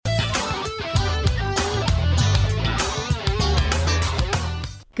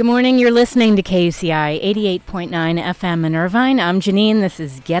Good morning. You're listening to KUCI 88.9 FM in Irvine. I'm Janine. This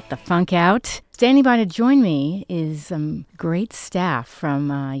is Get the Funk Out. Standing by to join me is some great staff from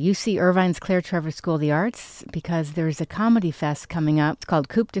UC Irvine's Claire Trevor School of the Arts, because there's a comedy fest coming up. It's called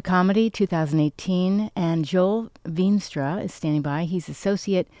Coupe de Comedy 2018, and Joel Veenstra is standing by. He's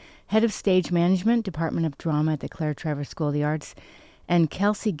Associate Head of Stage Management, Department of Drama at the Claire Trevor School of the Arts. And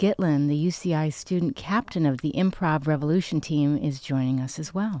Kelsey Gitlin, the UCI student captain of the Improv Revolution team, is joining us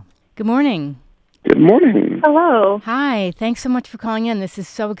as well. Good morning. Good morning. Hello. Hi. Thanks so much for calling in. This is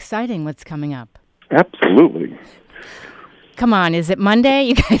so exciting what's coming up. Absolutely. Come on, is it Monday?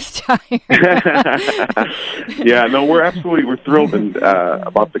 You guys tired? Yeah, no, we're thrilled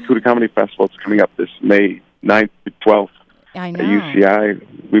about the Coupe de Comedy Festival. It's coming up this May 9th to 12th I know. at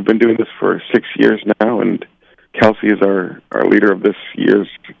UCI. We've been doing this for 6 years now, and Kelsey is our leader of this year's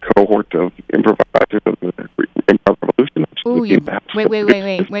cohort of improvisers of the Improv Revolution. Ooh,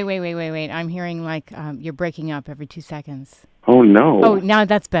 wait. I'm hearing like you're breaking up every 2 seconds. Oh, no. Oh, now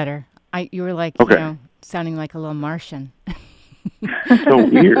that's better. You were like, okay. Sounding like a little Martian. So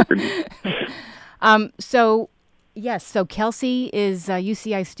weird. So Kelsey is a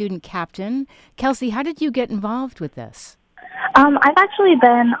UCI student captain. Kelsey, how did you get involved with this? I've actually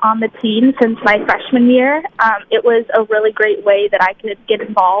been on the team since my freshman year. It was a really great way that I could get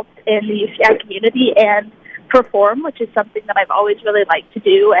involved in the UCI community and perform, which is something that I've always really liked to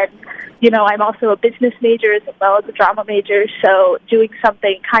do. And, I'm also a business major as well as a drama major, so doing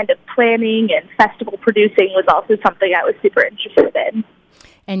something kind of planning and festival producing was also something I was super interested in.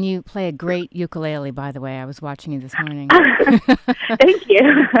 And you play a great ukulele, by the way. I was watching you this morning. Thank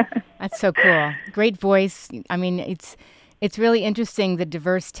you. That's so cool. Great voice. I mean, it's really interesting, the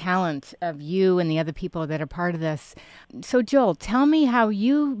diverse talent of you and the other people that are part of this. So, Joel, tell me how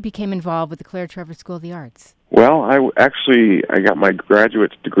you became involved with the Claire Trevor School of the Arts. Well, I got my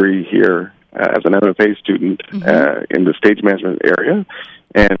graduate degree here as an MFA student in the stage management area,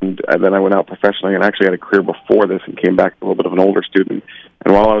 and then I went out professionally and actually had a career before this and came back a little bit of an older student.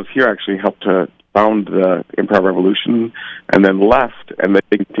 And while I was here, I actually helped to found the Improv Revolution and then left, and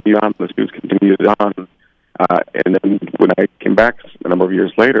they continued on, the students continued on. And then when I came back a number of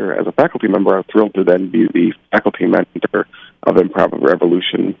years later as a faculty member, I was thrilled to then be the faculty mentor of Improv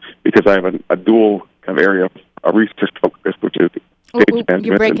Revolution, because I have a dual kind of area of research focus, which is stage management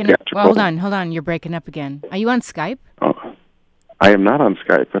you're breaking and theatrical. Well, hold on. You're breaking up again. Are you on Skype? Oh, I am not on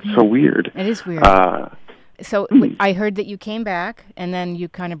Skype. That's so weird. It is weird. I heard that you came back, and then you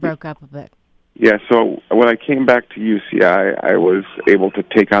kind of broke up a bit. Yeah, so when I came back to UCI, I was able to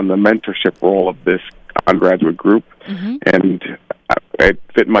take on the mentorship role of this undergraduate group, and it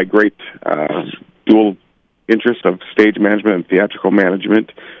fit my great dual interest of stage management and theatrical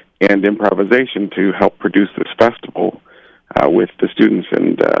management and improvisation to help produce this festival with the students.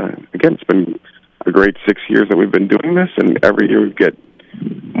 And again, it's been a great 6 years that we've been doing this, and every year we get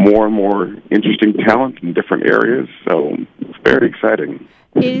more and more interesting talent in different areas, so it's very exciting.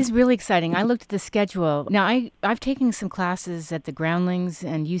 It is really exciting. I looked at the schedule. Now, I've taken some classes at the Groundlings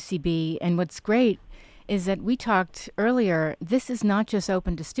and UCB, and what's great is that we talked earlier, this is not just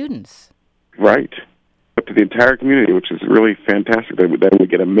open to students. Right. Up to the entire community, which is really fantastic. Then we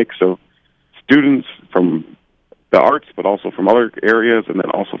get a mix of students from the arts, but also from other areas, and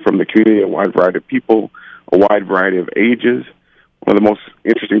then also from the community, a wide variety of people, a wide variety of ages. One of the most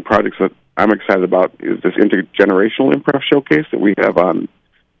interesting projects that I'm excited about is this intergenerational improv showcase that we have on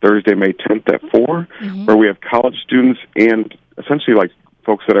Thursday, May 10th at 4, where we have college students and essentially like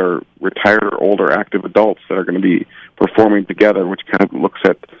folks that are retired or older active adults that are going to be performing together, which kind of looks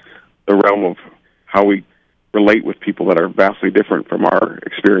at the realm of how we relate with people that are vastly different from our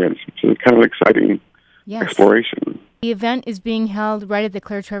experience, which is kind of an exciting exploration. The event is being held right at the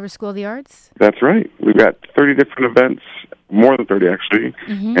Claire Trevor School of the Arts? That's right. We've got 30 different events, more than 30 actually,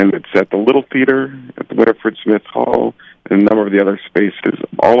 and it's at the Little Theater, at the Winifred Smith Hall, and a number of the other spaces.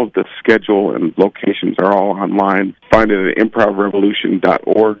 All of the schedule and locations are all online. Find it at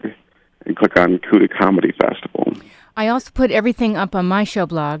improvrevolution.org and click on Coupe de Comedy Festival. I also put everything up on my show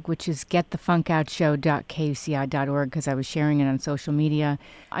blog, which is getthefunkoutshow.kuci.org, because I was sharing it on social media.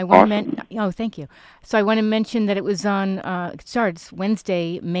 Thank you. So I want to mention that it was on, it starts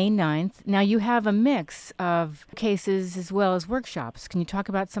Wednesday, May 9th. Now you have a mix of cases as well as workshops. Can you talk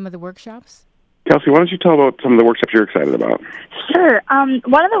about some of the workshops? Kelsey, why don't you tell about some of the workshops you're excited about? Sure.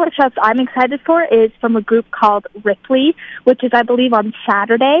 One of the workshops I'm excited for is from a group called Ripley, which is, I believe, on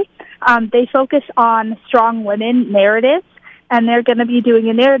Saturday. They focus on strong women narratives, and they're going to be doing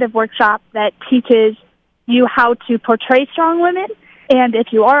a narrative workshop that teaches you how to portray strong women, and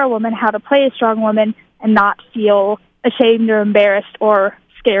if you are a woman, how to play a strong woman and not feel ashamed or embarrassed or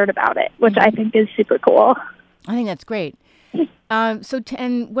scared about it, which I think is super cool. I think that's great.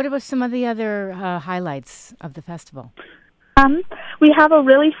 And what about some of the other highlights of the festival? We have a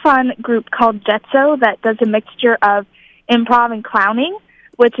really fun group called Jetso that does a mixture of improv and clowning,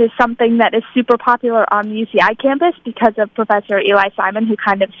 which is something that is super popular on the UCI campus because of Professor Eli Simon, who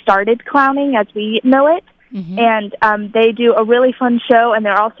kind of started clowning as we know it. And they do a really fun show, and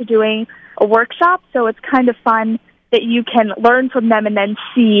they're also doing a workshop, so it's kind of fun that you can learn from them and then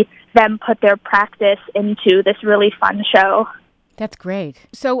see them put their practice into this really fun show. That's great.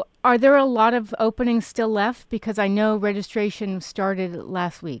 So are there a lot of openings still left? Because I know registration started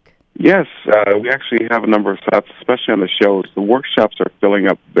last week. Yes, we actually have a number of spots, especially on the shows. The workshops are filling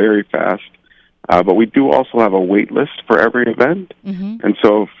up very fast, but we do also have a wait list for every event. And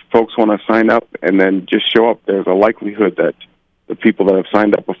so if folks want to sign up and then just show up, there's a likelihood that the people that have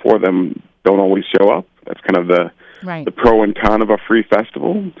signed up before them don't always show up. That's kind of the pro and con of a free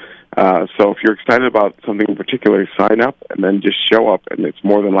festival. So if you're excited about something in particular, sign up and then just show up, and it's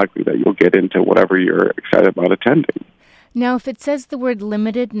more than likely that you'll get into whatever you're excited about attending. Now, if it says the word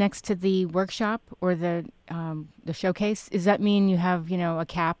limited next to the workshop or the showcase, does that mean you have, a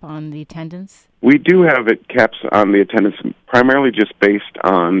cap on the attendance? We do have caps on the attendance, primarily just based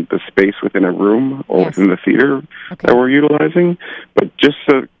on the space within a room or within the theater that we're utilizing. But just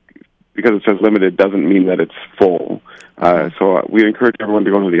because it says limited doesn't mean that it's full. So we encourage everyone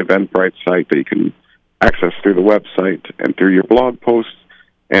to go to the Eventbrite site that you can access through the website and through your blog posts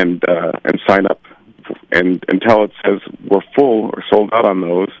and sign up. And until it says we're full or sold out on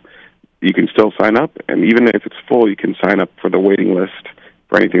those, you can still sign up. And even if it's full, you can sign up for the waiting list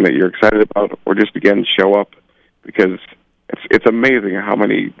for anything that you're excited about, or just, again, show up, because it's amazing how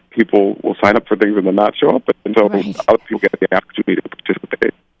many people will sign up for things and then not show up, and so other people get the opportunity to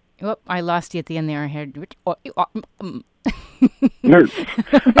participate. Oh, I lost you at the end there. I heard... Nerds.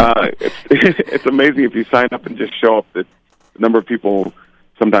 It's amazing if you sign up and just show up, the number of people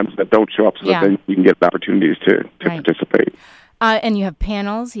sometimes that don't show up, so that then you can get opportunities to participate. And you have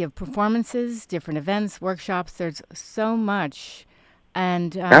panels, you have performances, different events, workshops. There's so much.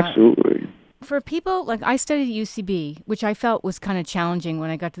 And absolutely. For people, like I studied at UCB, which I felt was kind of challenging when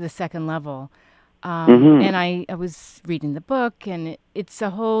I got to the second level. And I was reading the book, and it's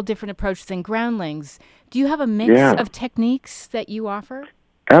a whole different approach than Groundlings. Do you have a mix of techniques that you offer?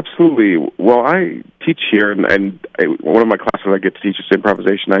 Absolutely. Well, I teach here, and one of my classes I get to teach is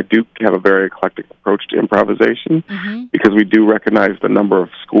improvisation. I do have a very eclectic approach to improvisation because we do recognize the number of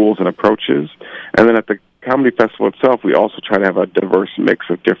schools and approaches. And then at the Comedy Festival itself, we also try to have a diverse mix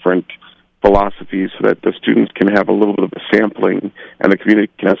of different philosophies so that the students can have a little bit of a sampling and the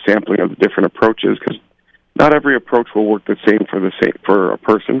community can have sampling of the different approaches, because not every approach will work the same for a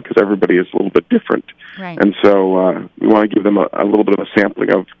person, because everybody is a little bit different. And so we want to give them a little bit of a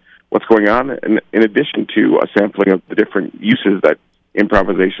sampling of what's going on, and in addition to a sampling of the different uses that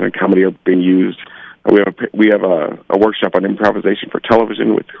improvisation and comedy are being used. We have a workshop on improvisation for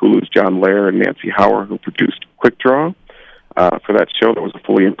television with Hulu's John Lair and Nancy Hauer, who produced Quick Draw for that show. That was a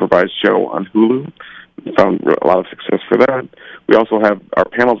fully improvised show on Hulu. We found a lot of success for that. We also have our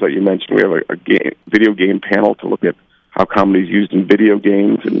panels that you mentioned. We have a video game panel to look at how comedy is used in video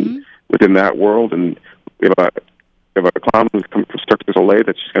games and within that world. And we have a clown who's come from Cirque du Soleil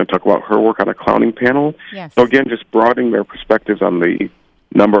that's just going to talk about her work on a clowning panel. So again, just broadening their perspectives on the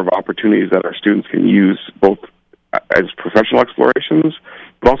number of opportunities that our students can use, both as professional explorations,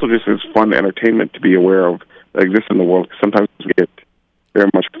 but also just as fun entertainment to be aware of that exists in the world. Because sometimes we get very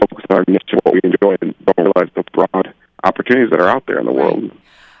much focused on our niche and what we enjoy and don't realize the broad opportunities that are out there in the world.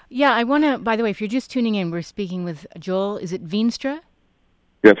 Yeah, I want to, by the way, if you're just tuning in, we're speaking with Joel, is it Veenstra?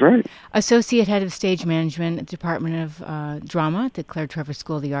 That's right. Associate Head of Stage Management at the Department of Drama at the Claire Trevor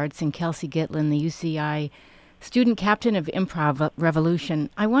School of the Arts, and Kelsey Gitlin, the UCI Student Captain of Improv Revolution.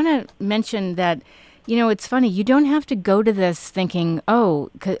 I want to mention that, it's funny, you don't have to go to this thinking,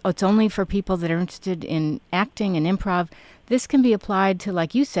 it's only for people that are interested in acting and improv. This can be applied to,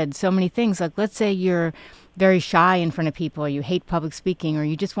 like you said, so many things. Like, let's say you're very shy in front of people, or you hate public speaking, or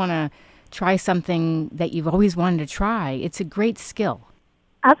you just want to try something that you've always wanted to try. It's a great skill.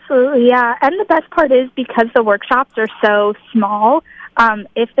 Absolutely, yeah. And the best part is, because the workshops are so small,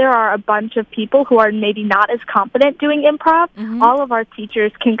 if there are a bunch of people who are maybe not as confident doing improv, all of our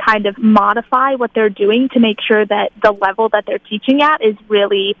teachers can kind of modify what they're doing to make sure that the level that they're teaching at is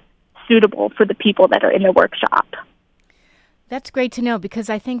really suitable for the people that are in the workshop. That's great to know, because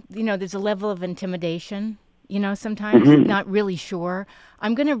I think, there's a level of intimidation, sometimes not really sure.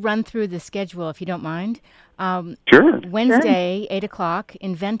 I'm going to run through the schedule, if you don't mind. Sure. Wednesday, 8 o'clock,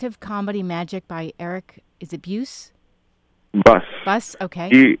 Inventive Comedy Magic by Eric, is it Buse? Bus. Bus,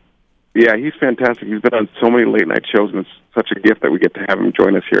 okay. He's fantastic. He's been on so many late night shows, and it's such a gift that we get to have him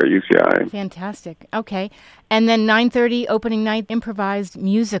join us here at UCI. Fantastic. Okay. And then 9:30 opening night improvised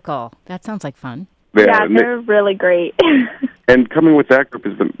musical. That sounds like fun. Yeah, they're really great. And coming with that group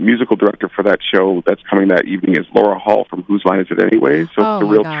is the musical director for that show that's coming that evening is Laura Hall from Whose Line Is It Anyway? So it's a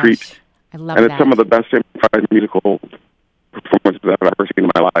real treat. I love and that. It's some of the best improvised musical performances that I've ever seen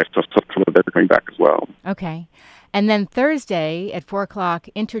in my life. So some of them are coming back as well. Okay. And then Thursday at 4 o'clock,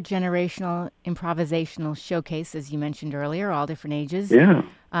 Intergenerational Improvisational Showcase, as you mentioned earlier, all different ages. Yeah.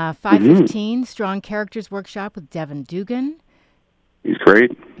 5:15, Strong Characters Workshop with Devin Dugan. He's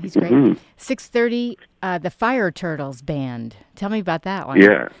great. He's great. 6:30, the Fire Turtles Band. Tell me about that one.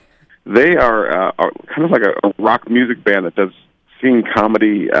 Yeah. They are kind of like a rock music band that does scene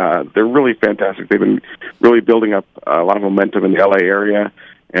comedy. They're really fantastic. They've been really building up a lot of momentum in the LA area,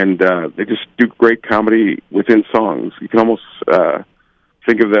 and they just do great comedy within songs. You can almost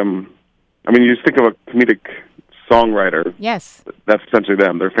think of them, I mean, you just think of a comedic songwriter. Yes. That's essentially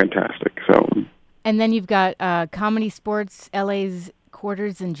them. They're fantastic. So. And then you've got Comedy Sports LA's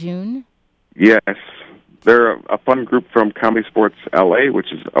Quarters in June. Yes. They're a fun group from Comedy Sports LA,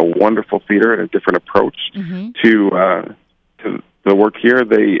 which is a wonderful theater and a different approach to the work here.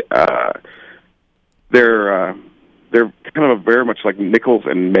 They're kind of very much like Nichols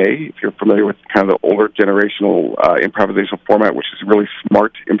and May, if you're familiar with kind of the older generational improvisational format, which is really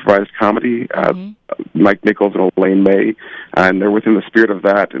smart improvised comedy. Mike Nichols and Elaine May, and they're within the spirit of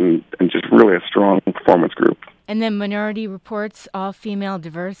that, and just really a strong performance group. And then Minority Report's all-female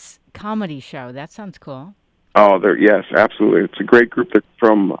diverse comedy show. That sounds cool. Oh, yes, absolutely. It's a great group. They're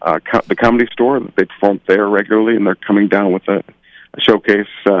from the Comedy Store. They perform there regularly, and they're coming down with a showcase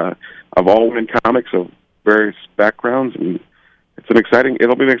of all women comics of various backgrounds, and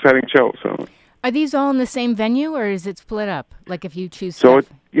it'll be an exciting show. So, are these all in the same venue, or is it split up? Like if you choose.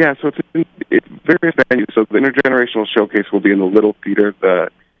 It's various venues. So the Intergenerational Showcase will be in the Little Theater. The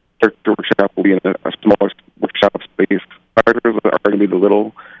Character Workshop will be in a smaller workshop space. Starters are going to be the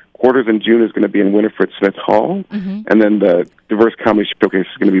Little. Quarters in June is going to be in Winifred Smith Hall, and then the Diverse Comedy Showcase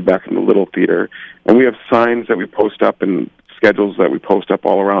is going to be back in the Little Theater. And we have signs that we post up and schedules that we post up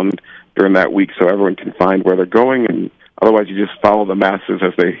all around during that week, so everyone can find where they're going. And otherwise, you just follow the masses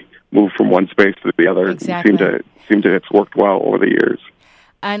as they move from one space to the other. Exactly. It seem to it's worked well over the years.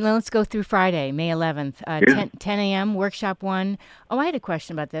 And let's go through Friday, May 11th, 10 a.m., Workshop 1. Oh, I had a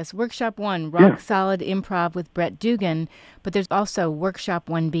question about this. Workshop 1, Rock Solid Improv with Brett Dugan, but there's also Workshop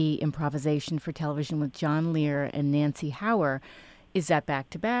 1B, Improvisation for Television with John Lear and Nancy Hauer. Is that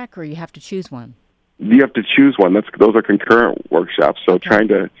back-to-back, or you have to choose one? You have to choose one. Those are concurrent workshops, so trying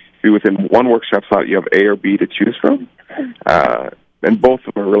to be within one workshop slot, you have A or B to choose from. And both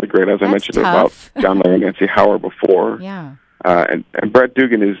of them are really great, as I mentioned about John Lear and Nancy Hauer before. Yeah. And Brett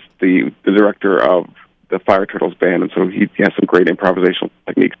Dugan is the director of the Fire Turtles Band, and so he has some great improvisational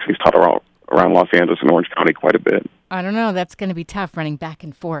techniques. He's taught around Los Angeles and Orange County quite a bit. I don't know. That's going to be tough running back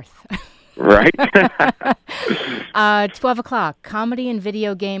and forth. Right. 12 o'clock, Comedy and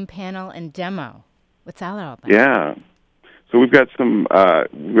Video Game Panel and Demo. What's that all about? Yeah. So we've got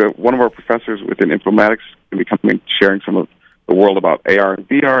one of our professors within informatics going to be coming sharing some of the world about AR and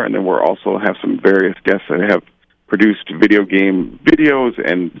VR, and then we'll also have some various guests that have produced video game videos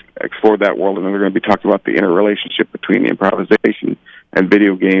and explored that world, and then we're going to be talking about the interrelationship between improvisation and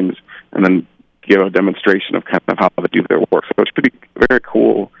video games, and then give a demonstration of kind of how they do their work. So it's pretty very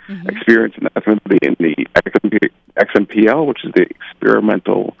cool experience, and that's going to be in the XMPL, which is the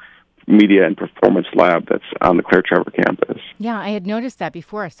Experimental Media and Performance Lab that's on the Claire Trevor campus. Yeah, I had noticed that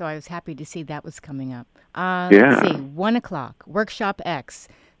before, so I was happy to see that was coming up. Let's see, 1 o'clock, Workshop X,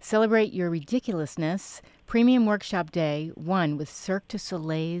 Celebrate Your Ridiculousness, Premium Workshop Day 1 with Cirque du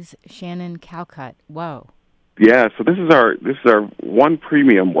Soleil's Shannon Calcutt. Whoa. Yeah, so this is our one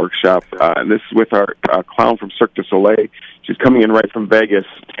premium workshop, and this is with our clown from Cirque du Soleil. She's coming in right from Vegas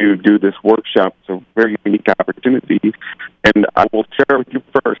to do this workshop. It's a very unique opportunity, and I will share with you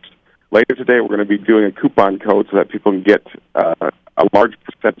first. Later today, we're going to be doing a coupon code so that people can get a large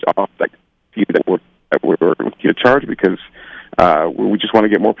percentage off that fee that we're going to charge, because we just want to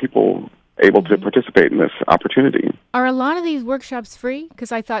get more people able to participate in this opportunity. Are a lot of these workshops free?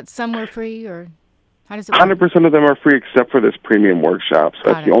 Because I thought some were free, or how does it work? 100% of them are free except for this premium workshop.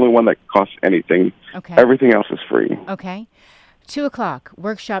 So that's the only one that costs anything. Okay. Everything else is free. Okay. 2 o'clock,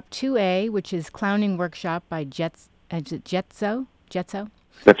 Workshop 2A, which is Clowning Workshop by Jetso?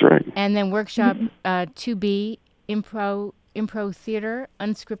 That's right. And then Workshop 2B, Impro Theater,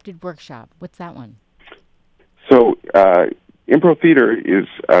 Unscripted Workshop. What's that one? So Improv Theater is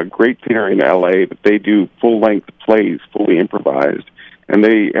a great theater in LA that they do full-length plays, fully improvised, and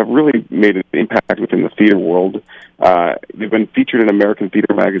they have really made an impact within the theater world. They've been featured in American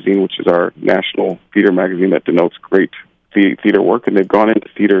Theater Magazine, which is our national theater magazine that denotes great theater work, and they've gone into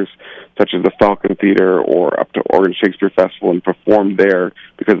theaters such as the Falcon Theater or up to Oregon Shakespeare Festival and performed there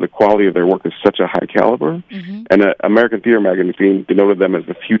because the quality of their work is such a high caliber. Mm-hmm. And American Theater Magazine denoted them as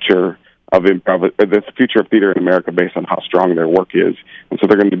the future of improv, the future of theater in America based on how strong their work is. And so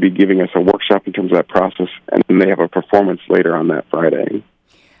they're going to be giving us a workshop in terms of that process, and then they have a performance later on that Friday.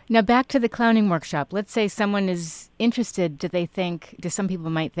 Now, back to the clowning workshop. Let's say someone is interested. Do some people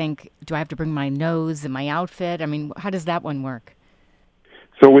might think, do I have to bring my nose and my outfit? I mean, how does that one work?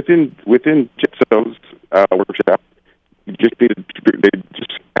 So within Jitso's workshop, you just need they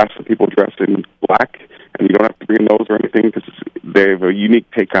just ask the people dressed in black, and you don't have to bring a nose or anything because they have a unique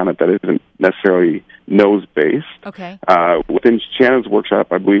take on it that isn't necessarily nose-based. Okay. Within Shannon's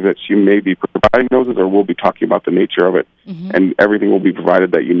workshop, I believe that she may be providing noses or will be talking about the nature of it, and everything will be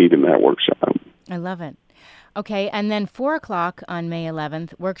provided that you need in that workshop. I love it. Okay, and then 4 o'clock on May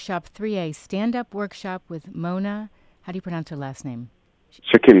 11th, workshop 3A, stand-up workshop with Mona. How do you pronounce her last name?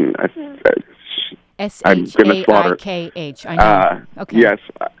 Chicken. S-H-A-I-K-H. I know. Okay. Yes.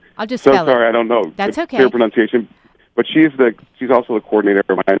 I'll just so spell sorry, it. I don't know. That's okay. Clear pronunciation. But she's also the coordinator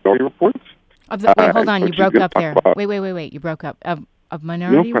of Minority Reports. Wait, hold on. You broke up there. About, wait. You broke up. Of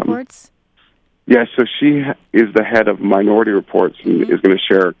Minority Reports? Yes, so she is the head of Minority Reports and is going to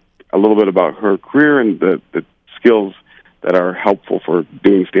share a little bit about her career and the skills that are helpful for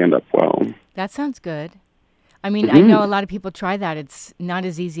doing stand-up well. That sounds good. I mean, I know a lot of people try that. It's not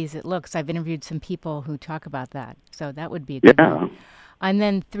as easy as it looks. I've interviewed some people who talk about that. So that would be a good one. And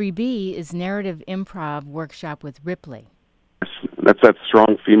then 3B is Narrative Improv Workshop with Ripley. That's that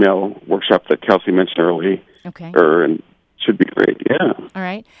strong female workshop that Kelsey mentioned earlier. Okay. And should be great, yeah. All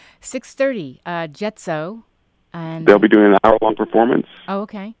right. 6:30, Jetso. And they'll be doing an hour-long performance. Oh,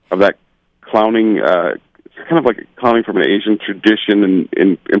 okay. Of that clowning, it's kind of like clowning from an Asian tradition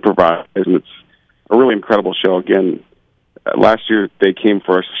and improvised, and it's a really incredible show. Again, last year they came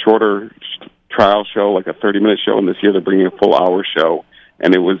for a shorter trial show, like a 30-minute show, and this year they're bringing a full hour show.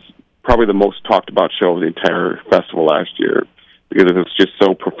 And it was probably the most talked about show of the entire festival last year because it was just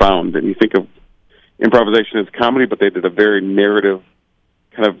so profound. And you think of improvisation as comedy, but they did a very narrative,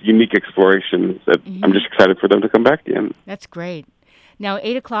 kind of unique exploration that I'm just excited for them to come back in. That's great. Now,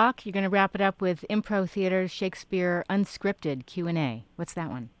 8 o'clock, you're going to wrap it up with Improv Theater Shakespeare Unscripted Q&A. What's that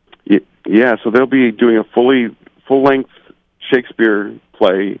one? Yeah, so they'll be doing a full-length Shakespeare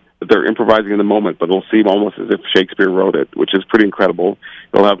play that they're improvising in the moment, but it'll seem almost as if Shakespeare wrote it, which is pretty incredible.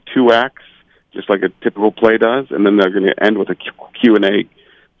 They'll have 2 acts, just like a typical play does, and then they're going to end with a Q&A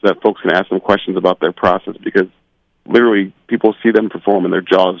so that folks can ask them questions about their process, because literally people see them perform and their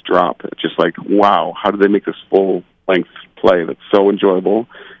jaws drop. It's just like, wow, how did they make this full-length play that's so enjoyable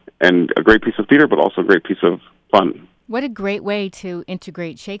and a great piece of theater, but also a great piece of fun. What a great way to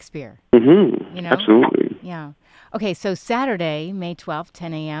integrate Shakespeare. Absolutely. Yeah. Okay, so Saturday, May 12th,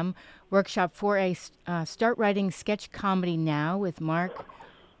 10 a.m., workshop 4A, Start Writing Sketch Comedy Now with Mark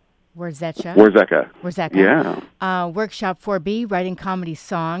Warzeka. Yeah. Workshop 4B, Writing Comedy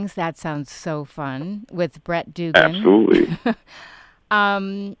Songs. That sounds so fun, with Brett Dugan. Absolutely.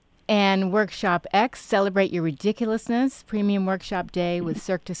 And Workshop X, Celebrate Your Ridiculousness, Premium Workshop Day with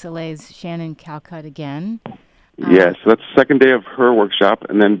Cirque du Soleil's Shannon Calcutt again. Yes, so that's the second day of her workshop,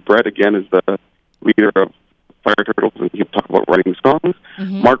 and then Brett, again, is the leader of Fire Turtles, and he'll talk about writing songs.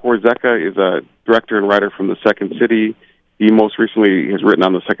 Mark Warzeka is a director and writer from the Second City. He most recently has written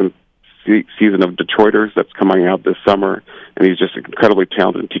on the second season of Detroiters that's coming out this summer, and he's just incredibly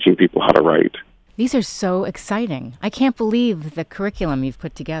talented in teaching people how to write. These are so exciting. I can't believe the curriculum you've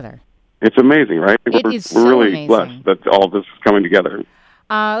put together. It's amazing, right? We're really amazing. Blessed that all of this is coming together.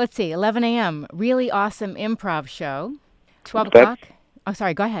 Let's see, 11 a.m., Really Awesome Improv Show. 12 o'clock. Oh,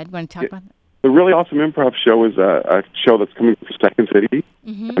 sorry, go ahead. Want to talk about that? The Really Awesome Improv Show is a show that's coming from Second City,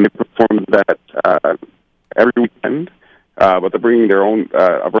 and they perform that every weekend, but they're bringing their own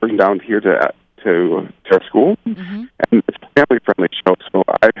a version down here to our school, and it's a family-friendly show, so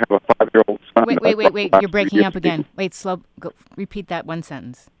I have a 5-year-old son. Wait, you're breaking up again. Wait, repeat that one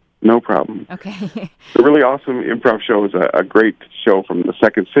sentence. No problem. Okay. The Really Awesome Improv Show is a great show from the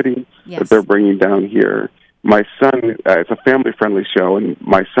Second City that they're bringing down here. My son, it's a family-friendly show, and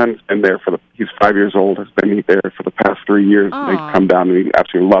my son's been there he's 5 years old, has been there for the past 3 years. They come down, and he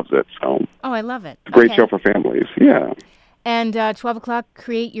absolutely loves it. So. Oh, I love it. It's a great show for families, yeah. And 12 o'clock,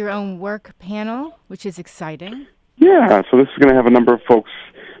 Create Your Own Work panel, which is exciting. Yeah, so this is going to have a number of folks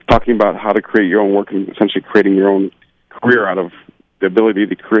talking about how to create your own work and essentially creating your own career out of the ability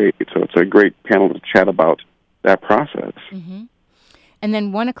to create. So it's a great panel to chat about that process. Mm-hmm. And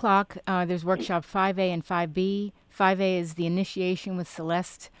then 1 o'clock, there's workshop 5A and 5B. 5A is the initiation with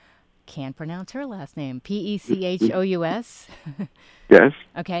Celeste. Can't pronounce her last name. Pechous. Yes.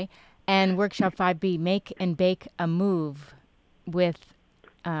 Okay. And workshop 5B, Make and Bake a Move with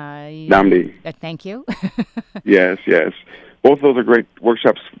Namdi. Thank you. Yes. Both of those are great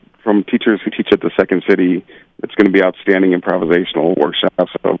workshops from teachers who teach at the Second City. It's going to be outstanding improvisational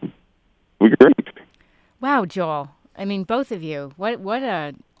workshops. So it'll be great. Wow, Joel. I mean, both of you. What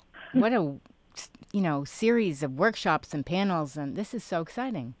a series of workshops and panels, and this is so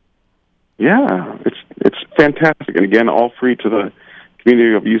exciting. Yeah, it's fantastic, and again, all free to the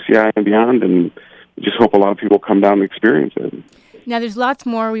community of UCI and beyond. And we just hope a lot of people come down and experience it. Now, there's lots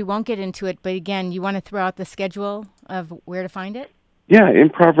more. We won't get into it, but again, you want to throw out the schedule of where to find it? Yeah,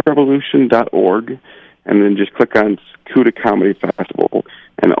 improvrevolution.org, and then just click on CUDA Comedy Festival,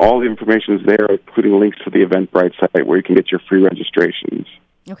 and all the information is there, including links to the Eventbrite site where you can get your free registrations.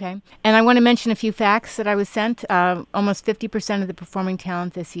 Okay. And I want to mention a few facts that I was sent. Almost 50% of the performing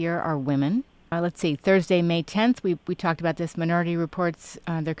talent this year are women. Let's see, Thursday, May 10th, we talked about this. Minority Reports,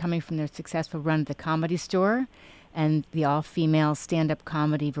 they're coming from their successful run at the Comedy Store, and the all-female stand-up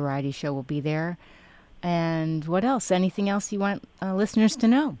comedy variety show will be there. And what else? Anything else you want listeners to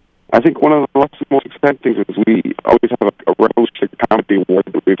know? I think one of the most exciting things is we always have a Revolution Comedy Award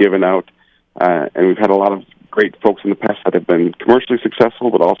that we've given out, and we've had a lot of great folks in the past that have been commercially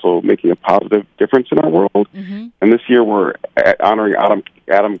successful, but also making a positive difference in our world. Mm-hmm. And this year we're honoring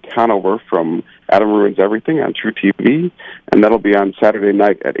Adam Conover from Adam Ruins Everything on True TV, and that'll be on Saturday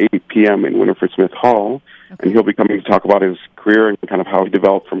night at 8 p.m. in Winifred Smith Hall. Okay. And he'll be coming to talk about his career and kind of how he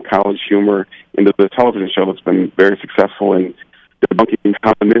developed from college humor into the television show that's been very successful in debunking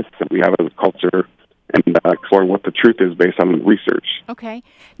common myths that we have as a culture and exploring what the truth is based on research. Okay.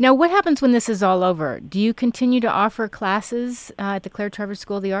 Now, what happens when this is all over? Do you continue to offer classes at the Claire Trevor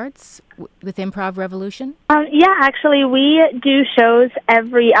School of the Arts with Improv Revolution? Yeah, actually, we do shows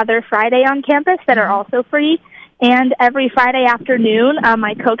every other Friday on campus that are also free. And every Friday afternoon,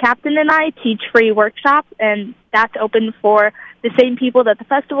 my co-captain and I teach free workshops, and that's open for the same people that the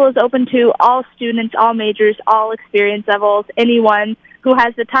festival is open to, all students, all majors, all experience levels, anyone who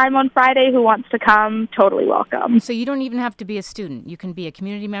has the time on Friday who wants to come, totally welcome. So you don't even have to be a student. You can be a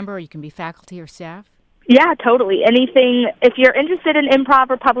community member, or you can be faculty or staff? Yeah, totally. Anything. If you're interested in improv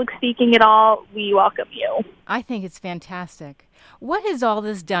or public speaking at all, we welcome you. I think it's fantastic. What has all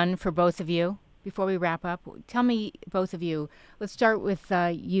this done for both of you? Before we wrap up, tell me, both of you. Let's start with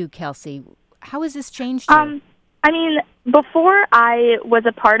you, Kelsey. How has this changed you? I mean, before I was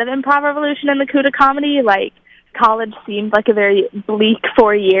a part of Improv Revolution and the CUDA Comedy, college seemed like a very bleak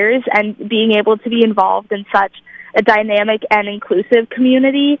 4 years, and being able to be involved in such a dynamic and inclusive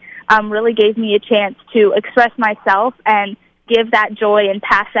community really gave me a chance to express myself and give that joy and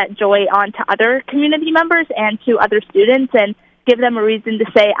pass that joy on to other community members and to other students, and give them a reason to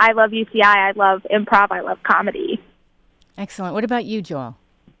say, I love UCI, I love improv, I love comedy. Excellent. What about you, Joel?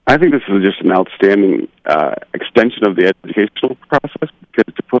 I think this is just an outstanding extension of the educational process,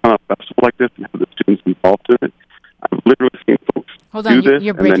 because to put on a festival like this and have the students involved in it, I've literally seen folks Hold do on, this.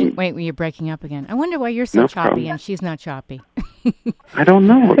 you're breaking. Wait, you're breaking up again. I wonder why you're so choppy problem. and she's not choppy. I don't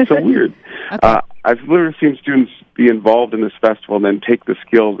know. It's so weird. Okay. I've literally seen students be involved in this festival and then take the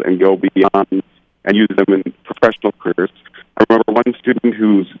skills and go beyond and use them in professional careers. I remember one student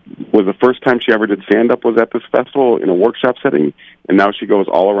who was the first time she ever did stand-up was at this festival in a workshop setting, and now she goes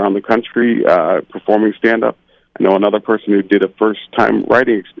all around the country performing stand-up. I know another person who did a first-time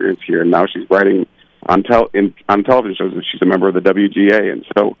writing experience here, and now she's writing on television shows, and she's a member of the WGA. And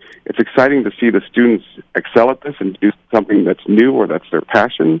so it's exciting to see the students excel at this and do something that's new or that's their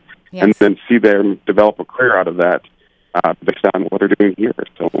passion, yes, and then see them develop a career out of that based on what they're doing here.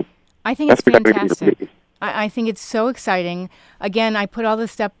 So I think it's fantastic. I think it's so exciting. Again, I put all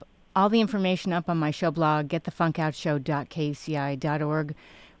the information up on my show blog, getthefunkoutshow.kuci.org.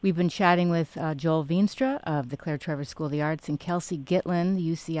 We've been chatting with Joel Veenstra of the Claire Trevor School of the Arts and Kelsey Gitlin, the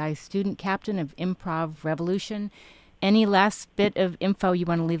UCI student captain of Improv Revolution. Any last bit of info you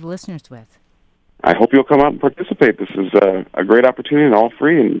want to leave the listeners with? I hope you'll come out and participate. This is a great opportunity and all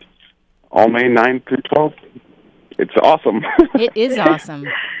free, and all May 9th through 12th. It's awesome. It is awesome.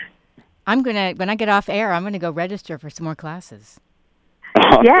 When I get off air, I'm going to go register for some more classes.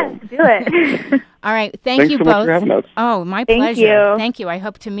 Awesome. Yes, do it. All right. Thanks you so both. much for having us. Oh, my Thank pleasure. you. Thank you. I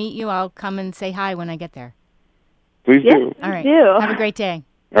hope to meet you. I'll come and say hi when I get there. Please Yes, do. All right. do. Have a great day.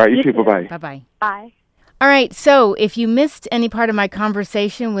 All right, you too. Bye-bye. Bye-bye. Bye. All right, so if you missed any part of my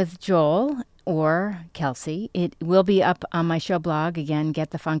conversation with Joel, or Kelsey. It will be up on my show blog. Again,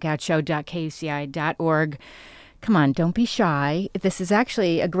 getthefunkoutshow.kuci.org. Come on, don't be shy. This is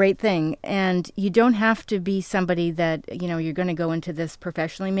actually a great thing. And you don't have to be somebody that, you're going to go into this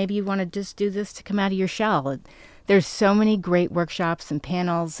professionally. Maybe you want to just do this to come out of your shell. There's so many great workshops and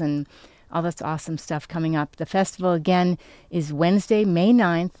panels and all this awesome stuff coming up. The festival, again, is Wednesday, May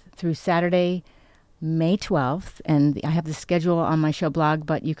 9th through Saturday, May 12th, and I have the schedule on my show blog,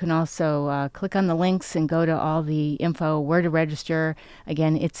 but you can also click on the links and go to all the info, where to register.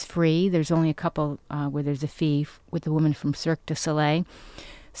 Again, it's free. There's only a couple where there's a fee with the woman from Cirque du Soleil.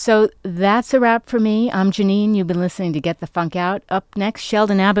 So that's a wrap for me. I'm Janine. You've been listening to Get the Funk Out. Up next,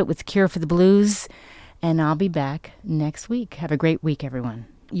 Sheldon Abbott with Cure for the Blues, and I'll be back next week. Have a great week, everyone.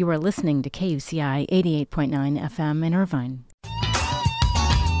 You are listening to KUCI 88.9 FM in Irvine.